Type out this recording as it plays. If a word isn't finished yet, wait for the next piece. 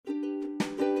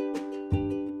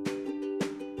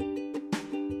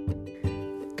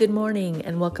Good morning,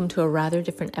 and welcome to a rather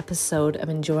different episode of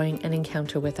Enjoying an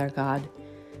Encounter with Our God.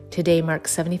 Today marks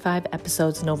 75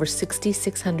 episodes and over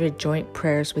 6,600 joint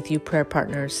prayers with you prayer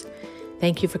partners.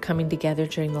 Thank you for coming together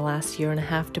during the last year and a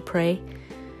half to pray.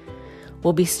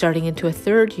 We'll be starting into a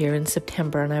third year in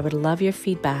September, and I would love your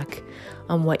feedback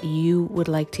on what you would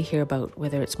like to hear about,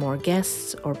 whether it's more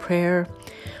guests or prayer,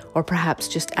 or perhaps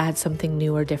just add something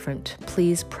new or different.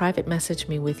 Please private message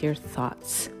me with your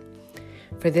thoughts.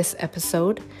 For this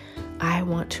episode, I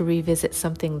want to revisit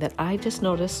something that I just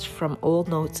noticed from old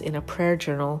notes in a prayer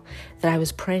journal that I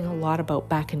was praying a lot about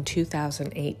back in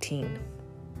 2018.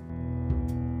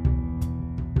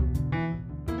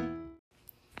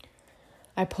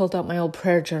 I pulled out my old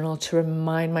prayer journal to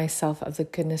remind myself of the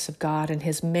goodness of God and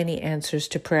His many answers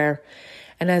to prayer.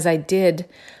 And as I did,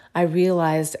 I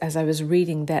realized as I was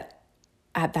reading that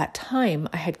at that time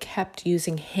I had kept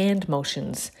using hand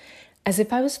motions as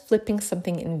if I was flipping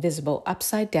something invisible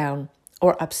upside down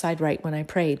or upside right when I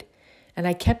prayed. And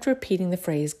I kept repeating the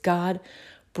phrase, God,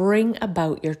 bring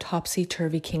about your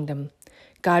topsy-turvy kingdom.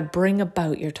 God, bring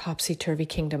about your topsy-turvy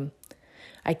kingdom.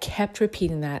 I kept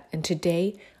repeating that, and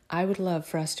today I would love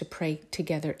for us to pray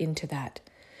together into that.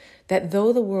 That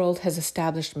though the world has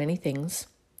established many things,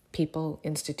 people,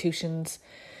 institutions,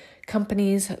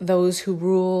 companies, those who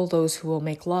rule, those who will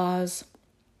make laws,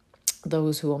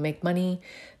 those who will make money,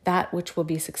 that which will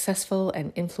be successful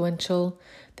and influential,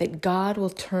 that God will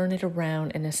turn it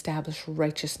around and establish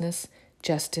righteousness,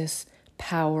 justice,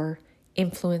 power,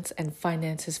 influence, and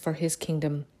finances for His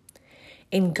kingdom.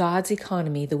 In God's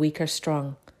economy, the weak are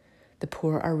strong, the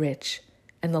poor are rich,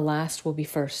 and the last will be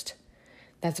first.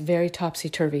 That's very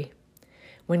topsy-turvy.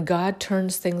 When God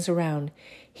turns things around,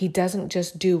 He doesn't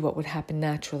just do what would happen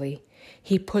naturally.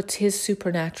 He puts His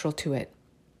supernatural to it.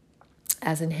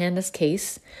 As in Hannah's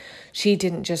case, she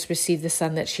didn't just receive the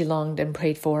son that she longed and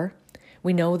prayed for.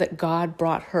 We know that God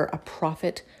brought her a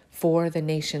prophet for the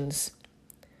nations.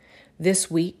 This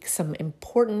week, some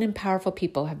important and powerful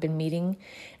people have been meeting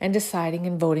and deciding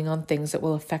and voting on things that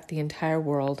will affect the entire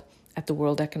world at the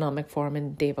World Economic Forum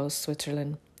in Davos,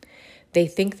 Switzerland. They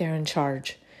think they're in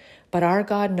charge, but our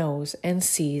God knows and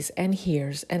sees and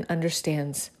hears and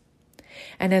understands.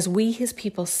 And as we, His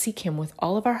people, seek Him with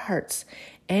all of our hearts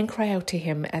and cry out to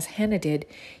Him as Hannah did,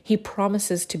 He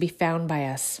promises to be found by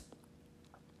us.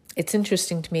 It's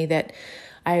interesting to me that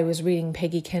I was reading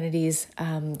Peggy Kennedy's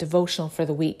devotional for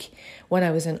the week when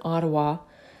I was in Ottawa.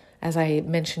 As I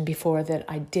mentioned before, that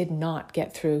I did not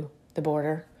get through the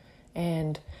border.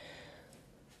 And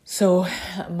so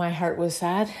my heart was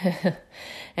sad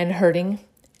and hurting.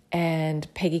 And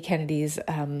Peggy Kennedy's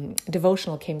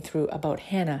devotional came through about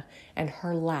Hannah and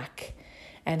her lack,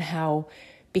 and how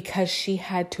because she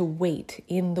had to wait,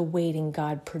 in the waiting,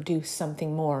 God produced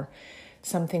something more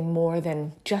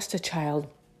than just a child.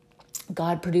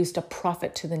 God produced a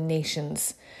prophet to the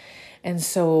nations. And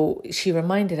so she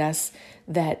reminded us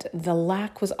that the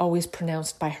lack was always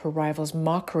pronounced by her rivals'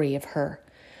 mockery of her.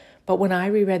 But when I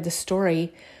reread the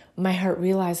story, my heart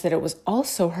realized that it was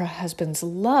also her husband's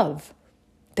love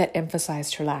that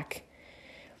emphasized her lack.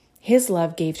 His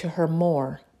love gave to her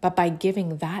more, but by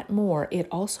giving that more, it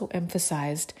also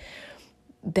emphasized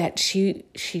that she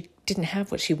didn't have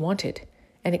what she wanted,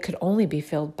 and it could only be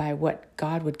filled by what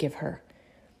God would give her.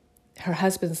 Her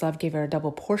husband's love gave her a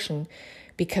double portion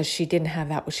because she didn't have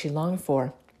that which she longed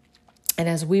for. And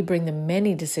as we bring the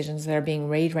many decisions that are being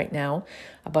raised right now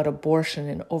about abortion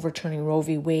and overturning Roe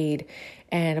v. Wade,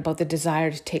 and about the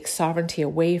desire to take sovereignty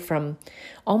away from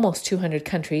almost 200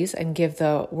 countries and give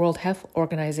the World Health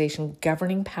Organization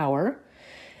governing power,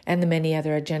 and the many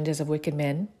other agendas of wicked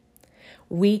men,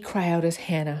 we cry out as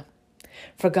Hannah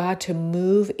for God to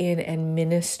move in and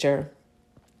minister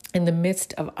in the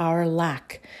midst of our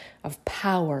lack of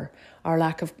power, our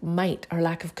lack of might, our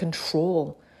lack of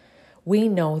control. We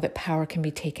know that power can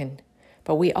be taken,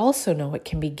 but we also know it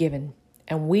can be given,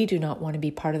 and we do not want to be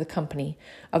part of the company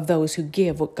of those who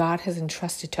give what God has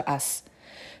entrusted to us.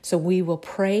 So we will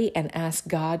pray and ask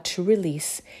God to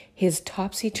release His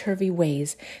topsy-turvy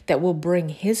ways that will bring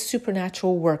His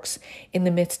supernatural works in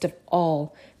the midst of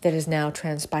all that is now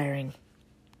transpiring.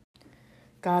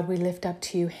 God, we lift up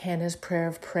to You Hannah's prayer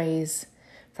of praise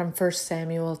from 1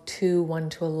 Samuel 2,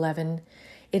 1-11.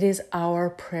 It is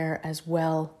our prayer as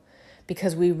well,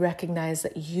 because we recognize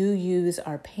that You use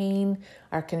our pain,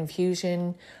 our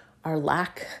confusion, our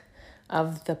lack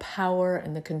of the power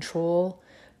and the control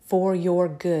for Your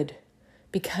good,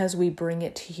 because we bring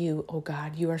it to You, oh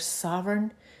God. You are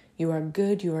sovereign, You are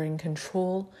good, You are in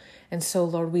control. And so,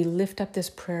 Lord, we lift up this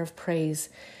prayer of praise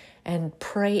and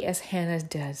pray as Hannah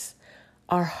does.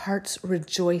 Our hearts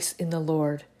rejoice in the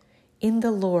Lord. In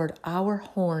the Lord, our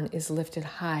horn is lifted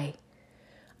high.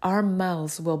 Our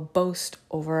mouths will boast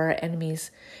over our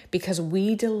enemies because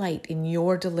we delight in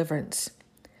your deliverance.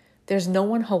 There's no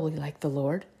one holy like the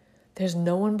Lord. There's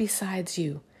no one besides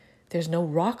you. There's no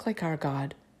rock like our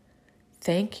God.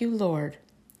 Thank you, Lord.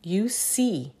 You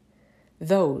see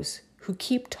those who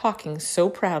keep talking so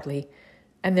proudly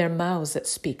and their mouths that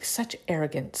speak such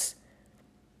arrogance.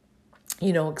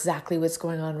 You know exactly what's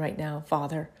going on right now,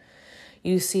 Father.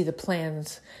 You see the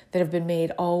plans that have been made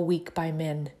all week by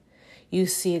men. You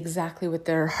see exactly what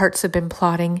their hearts have been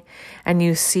plotting. And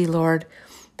you see, Lord,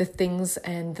 the things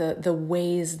and the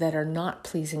ways that are not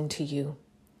pleasing to you.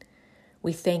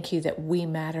 We thank you that we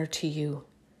matter to you.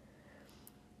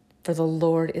 For the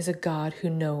Lord is a God who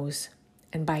knows,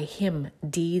 and by him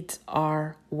deeds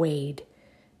are weighed.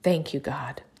 Thank you,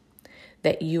 God,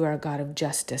 that you are a God of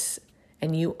justice,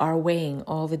 and you are weighing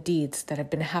all the deeds that have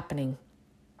been happening.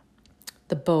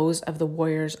 The bows of the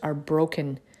warriors are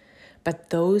broken, but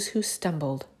those who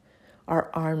stumbled are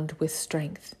armed with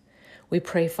strength. We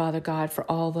pray, Father God, for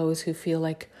all those who feel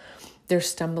like they're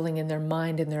stumbling in their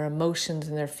mind and their emotions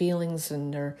and their feelings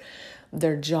and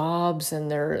their jobs and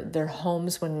their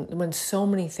homes when so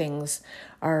many things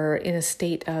are in a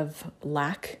state of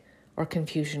lack or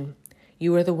confusion.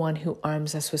 You are the one who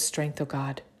arms us with strength, O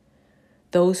God.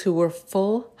 Those who were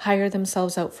full hire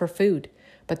themselves out for food,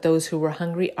 but those who were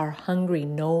hungry are hungry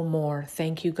no more.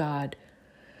 Thank you, God.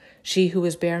 She who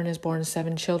is barren has borne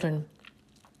 7 children,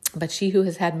 but she who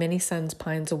has had many sons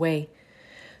pines away.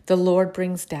 The Lord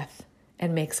brings death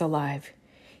and makes alive.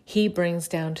 He brings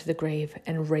down to the grave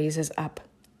and raises up.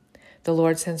 The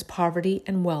Lord sends poverty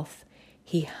and wealth.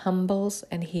 He humbles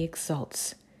and he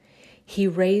exalts. He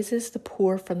raises the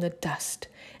poor from the dust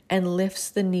and lifts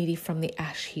the needy from the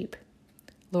ash heap.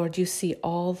 Lord, you see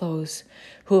all those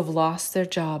who have lost their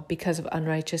job because of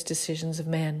unrighteous decisions of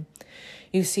man.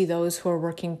 You see those who are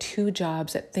working 2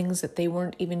 jobs at things that they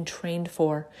weren't even trained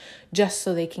for, just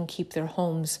so they can keep their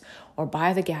homes or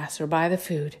buy the gas or buy the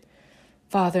food.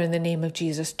 Father, in the name of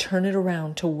Jesus, turn it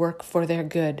around to work for their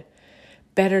good.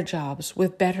 Better jobs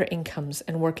with better incomes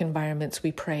and work environments,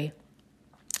 we pray.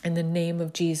 In the name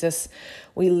of Jesus,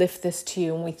 we lift this to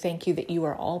you and we thank you that you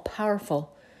are all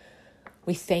powerful.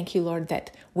 We thank you, Lord,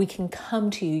 that we can come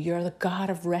to you. You're the God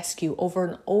of rescue. Over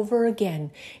and over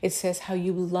again, it says how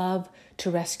you love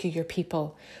to rescue your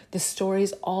people. The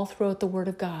stories all throughout the Word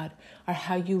of God are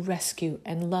how you rescue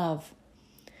and love.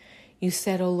 You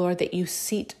said, O Lord, that you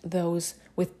seat those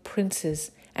with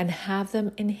princes and have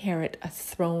them inherit a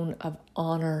throne of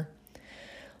honor.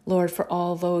 Lord, for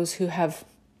all those who have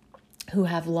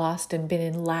lost and been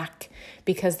in lack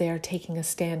because they are taking a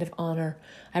stand of honor,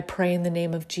 I pray in the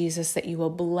name of Jesus that you will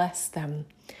bless them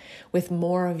with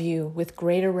more of you, with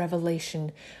greater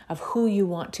revelation of who you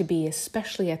want to be,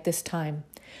 especially at this time.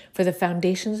 For the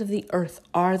foundations of the earth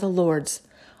are the Lord's.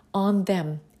 On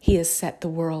them he has set the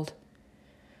world.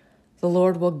 The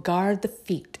Lord will guard the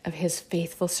feet of his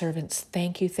faithful servants.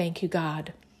 Thank you,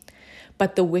 God.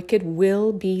 But the wicked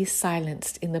will be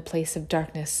silenced in the place of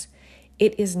darkness.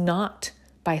 It is not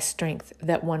by strength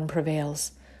that one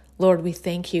prevails. Lord, we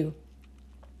thank you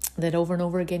that over and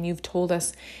over again you've told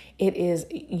us it is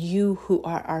you who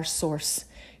are our source.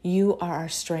 You are our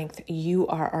strength. You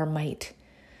are our might.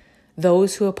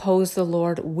 Those who oppose the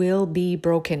Lord will be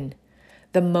broken.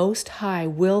 The Most High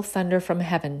will thunder from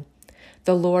heaven.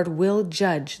 The Lord will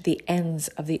judge the ends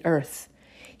of the earth.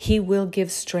 He will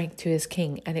give strength to his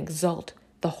king and exalt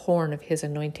the horn of his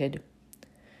anointed.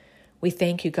 We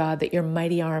thank you, God, that your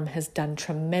mighty arm has done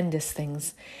tremendous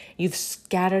things. You've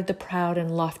scattered the proud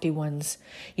and lofty ones.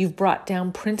 You've brought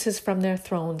down princes from their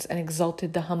thrones and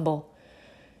exalted the humble.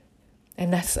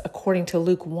 And that's according to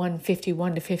Luke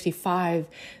 1:51-55,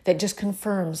 that just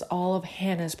confirms all of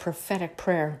Hannah's prophetic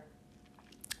prayer.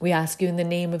 We ask you in the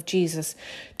name of Jesus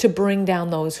to bring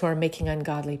down those who are making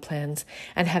ungodly plans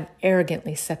and have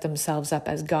arrogantly set themselves up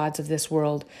as gods of this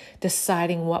world,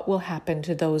 deciding what will happen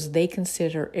to those they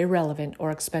consider irrelevant or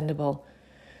expendable.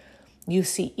 You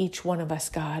see each one of us,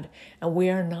 God, and we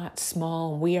are not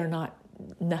small. We are not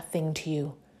nothing to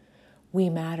you. We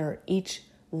matter. Each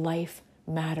life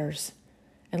matters.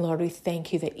 And Lord, we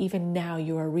thank you that even now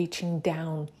you are reaching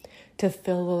down to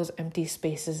fill those empty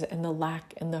spaces and the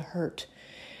lack and the hurt,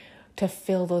 to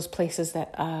fill those places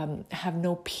that have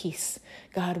no peace.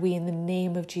 God, we, in the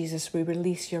name of Jesus, we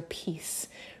release your peace.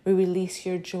 We release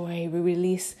your joy. We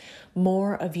release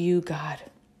more of you, God.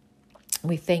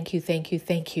 We thank you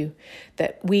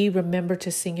that we remember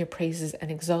to sing your praises and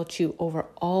exalt you over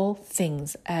all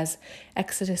things, as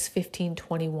Exodus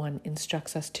 15:21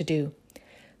 instructs us to do.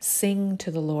 Sing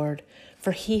to the Lord,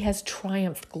 for he has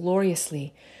triumphed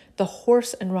gloriously. the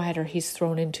horse and rider he's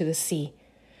thrown into the sea.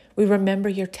 We remember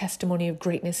your testimony of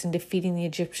greatness in defeating the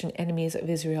Egyptian enemies of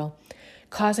Israel,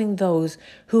 causing those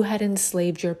who had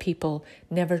enslaved your people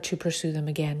never to pursue them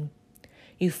again.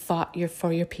 You fought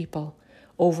for your people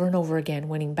over and over again,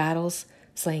 winning battles,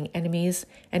 slaying enemies,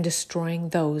 and destroying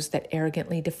those that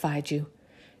arrogantly defied you.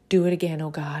 Do it again, O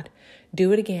God.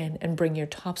 Do it again and bring your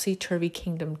topsy-turvy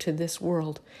kingdom to this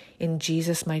world in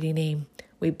Jesus' mighty name.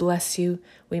 We bless you,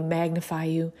 we magnify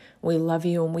you, we love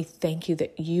you, and we thank you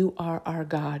that you are our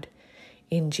God.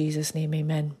 In Jesus' name,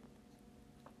 amen.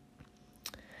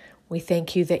 We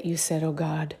thank you that you said, O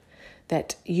God,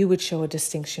 that you would show a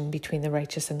distinction between the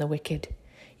righteous and the wicked.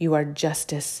 You are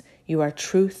justice, you are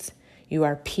truth, you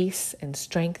are peace and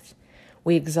strength.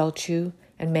 We exalt you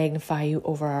and magnify you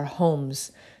over our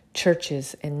homes,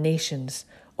 churches, and nations,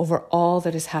 over all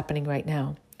that is happening right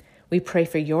now. We pray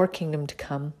for your kingdom to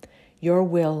come, your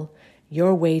will,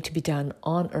 your way to be done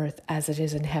on earth as it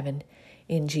is in heaven,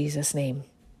 in Jesus' name.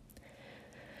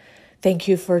 Thank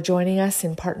you for joining us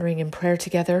in partnering in prayer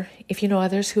together. If you know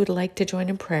others who would like to join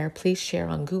in prayer, please share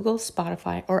on Google,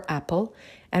 Spotify, or Apple,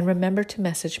 and remember to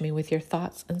message me with your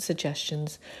thoughts and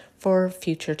suggestions for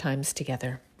future times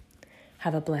together.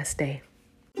 Have a blessed day.